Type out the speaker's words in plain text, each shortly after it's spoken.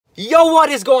Yo, what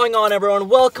is going on, everyone?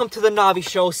 Welcome to the Navi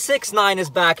Show. 6IX9INE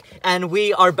is back, and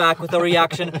we are back with a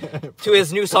reaction to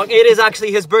his new song. It is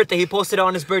actually his birthday. He posted it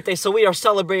on his birthday, so we are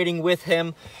celebrating with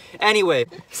him. Anyway,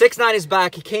 6IX9INE is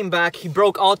back. He came back. He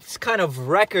broke all kind of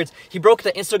records. He broke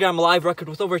the Instagram Live record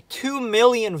with over 2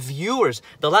 million viewers.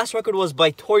 The last record was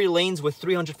by Tory Lanez with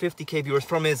 350k viewers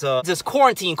from his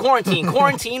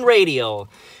quarantine radio.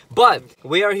 But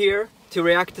we are here to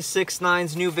react to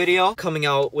 6IX9INE's new video, coming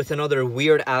out with another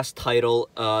weird-ass title,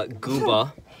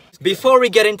 Gooba. Before we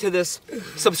get into this,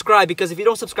 subscribe, because if you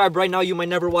don't subscribe right now, you might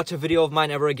never watch a video of mine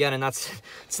ever again, and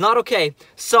it's not okay.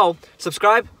 So,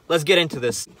 subscribe, let's get into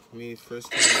this. Me,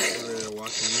 first time I started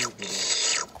watching you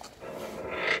video.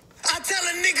 I tell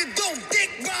a nigga don't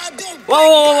dick ride, don't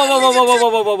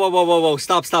Whoa,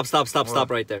 stop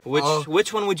right there.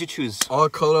 Which one would you choose? All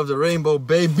color of the rainbow,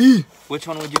 baby. Which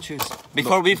one would you choose?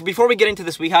 Before we get into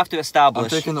this, we have to establish. I'm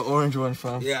taking the orange one,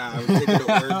 fam. Yeah, I'm taking the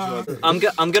orange one.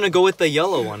 I'm gonna go with the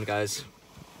yellow one, guys.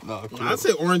 No, cool. I'd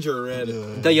say orange or red.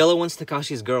 Yeah. The yellow one's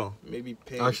Takashi's girl. Maybe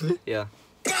pink. Actually? Yeah.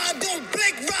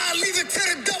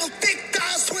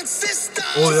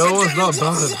 Oh, the other one's not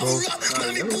bad, bro.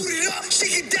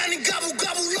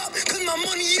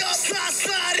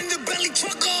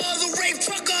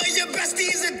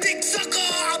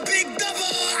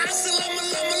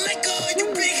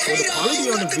 The quality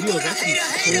on the video is actually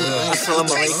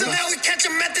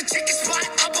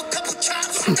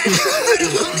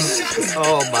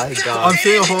Oh my god. I'm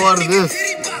seeing a whole lot of this.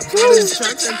 This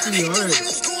track's actually hard.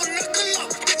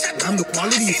 Damn, the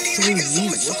quality is so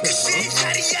neat. What the hell?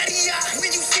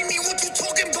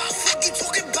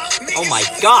 Oh my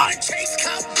god.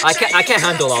 I can't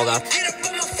handle all that.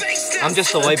 I'm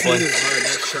just a white boy.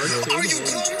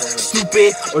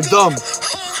 Stupid or dumb?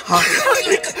 Huh?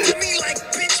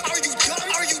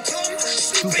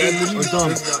 Stupid or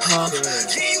dumb? Huh?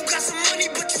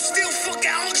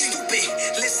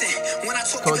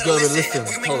 Can't go to listen.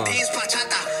 Hold on.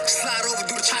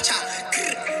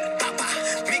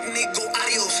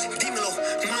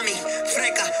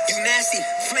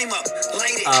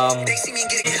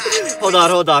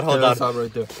 Hold on.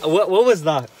 Right there. What was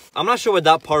that? I'm not sure what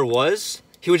that part was.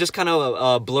 He was just kind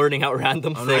of blurting out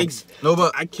random things. No,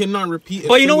 but I cannot repeat it.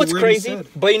 But you know what's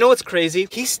crazy?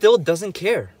 He still doesn't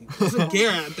care. He doesn't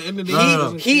care at the end of the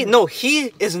day.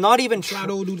 He is not even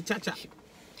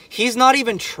He's not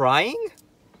even trying,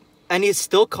 and it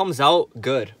still comes out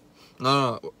good.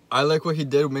 No. I like what he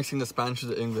did mixing the Spanish to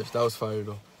the English. That was fire,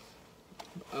 though.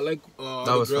 I like all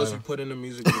the girls who put in the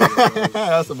music video.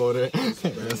 That's about it.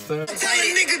 Yes, sir.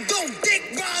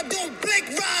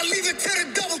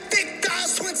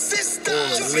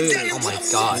 Oh my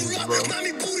god, bro.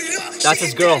 That's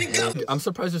his girl. Yeah. I'm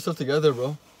surprised you're still together,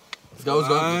 bro. This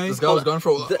guy was gone for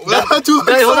a while.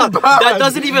 Hold on. That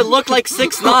doesn't even look like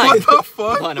 6IX9INE. What the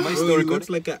fuck? Hold on, am I still He recording? looks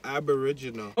like an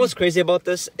aboriginal. What's crazy about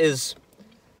this is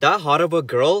that hot of a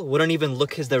girl wouldn't even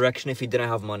look his direction if he didn't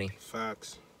have money.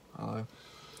 Facts.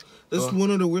 This is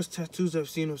one of the worst tattoos I've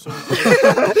seen of someone.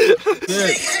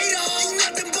 Yeah.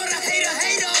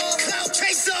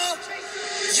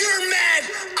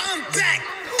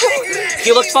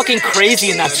 He looked fucking crazy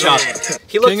in that shot.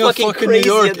 He looked King of fucking fucking crazy.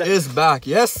 New York is back.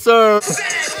 Yes, sir.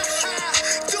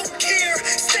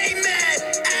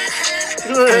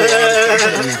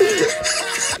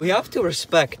 We have to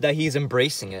respect that he's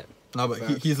embracing it. No, but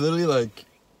he's literally like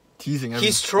teasing everything.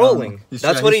 He's trolling.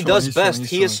 That's what he does best.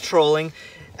 He is trolling,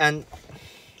 and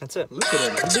that's it. Look at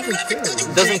him. He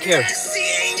Doesn't care.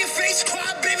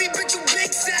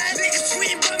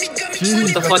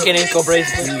 Jeez, The fucking ankle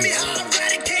bracelet.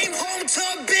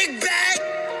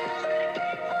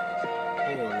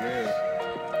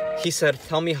 He said,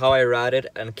 "Tell me how I ratted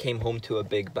and came home to a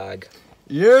big bag."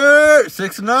 Yeah,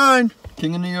 6IX9INE,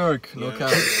 King of New York. No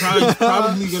cap.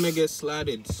 Probably gonna get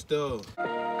slatted still.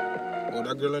 Oh,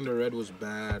 that girl in the red was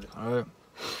bad. Alright.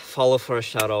 Follow for a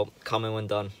shout out. Comment when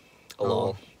done.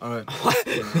 Lol. Alright.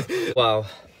 Wow.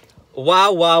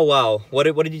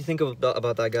 What did you think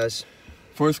about that, guys?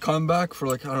 For his comeback, for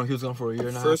like, I don't know, he was gone for a year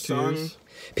and a half, First 2 song. years.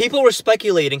 People were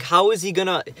speculating, how is he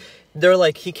gonna... They're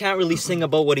like, he can't really sing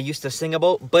about what he used to sing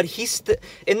about, but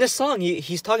in this song,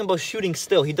 he's talking about shooting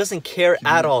still. He doesn't care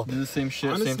at all. Do the same shit,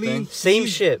 Honestly, same thing. Same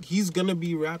shit. He's gonna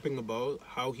be rapping about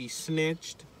how he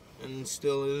snitched and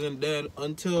still isn't dead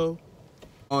until...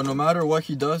 Oh, no matter what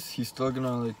he does, he's still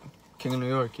gonna, like, King of New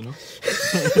York, you know?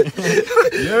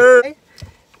 Yeah.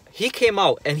 He came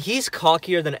out, and he's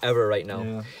cockier than ever right now.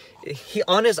 Yeah. He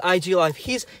on his IG live,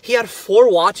 he had 4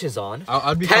 watches on,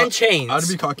 I'd be 10 chains. I'd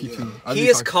be cocky too. He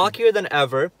is cockier than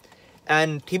ever,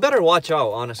 and he better watch out,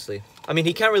 honestly. I mean,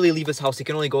 he can't really leave his house. He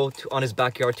can only go on his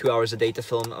backyard 2 hours a day to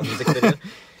film a music video.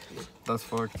 That's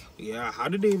fucked. Yeah, how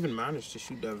did they even manage to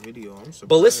shoot that video? I'm surprised.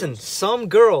 But listen, some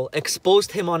girl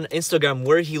exposed him on Instagram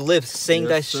where he lives, saying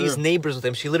that she's neighbors with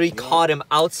him. She literally caught him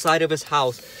outside of his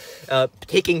house,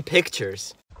 taking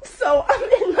pictures. So I'm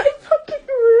in my fucking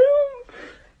room.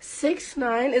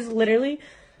 6IX9INE is literally,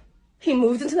 he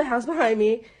moved into the house behind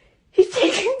me. He's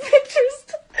taking pictures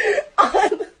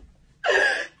on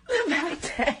the back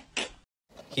deck.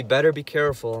 He better be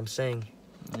careful, I'm saying.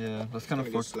 Yeah, that's kind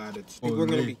of fucked. People are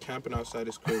gonna be camping outside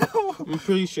his crib. I'm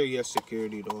pretty sure he has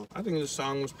security though. I think the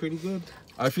song was pretty good.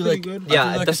 I feel like good.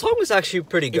 Yeah, like the song was actually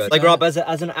pretty good. Like, Rob, as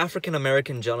an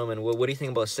African-American gentleman, what do you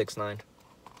think about 6IX9INE?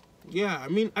 Yeah, I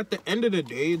mean, at the end of the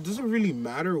day, it doesn't really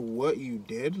matter what you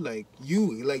did. Like,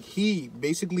 he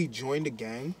basically joined a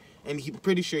gang, and he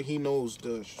pretty sure he knows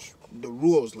the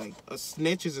rules. Like, a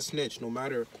snitch is a snitch, no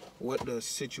matter what the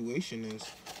situation is.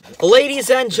 Ladies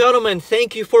and gentlemen,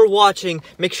 thank you for watching.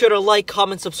 Make sure to like,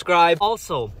 comment, subscribe.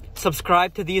 Also,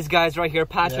 subscribe to these guys right here,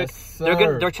 Patrick. Yes,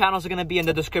 their channels are gonna be in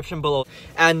the description below.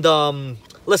 And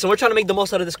listen, we're trying to make the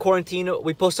most out of this quarantine.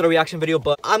 We posted a reaction video,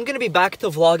 but I'm gonna be back to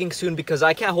vlogging soon because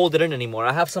I can't hold it in anymore.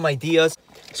 I have some ideas.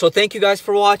 So thank you guys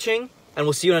for watching, and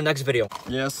we'll see you in the next video.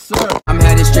 Yes, sir. I'm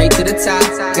headed straight to the top.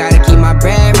 Gotta keep my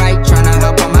bread right, tryna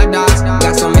help all my dogs.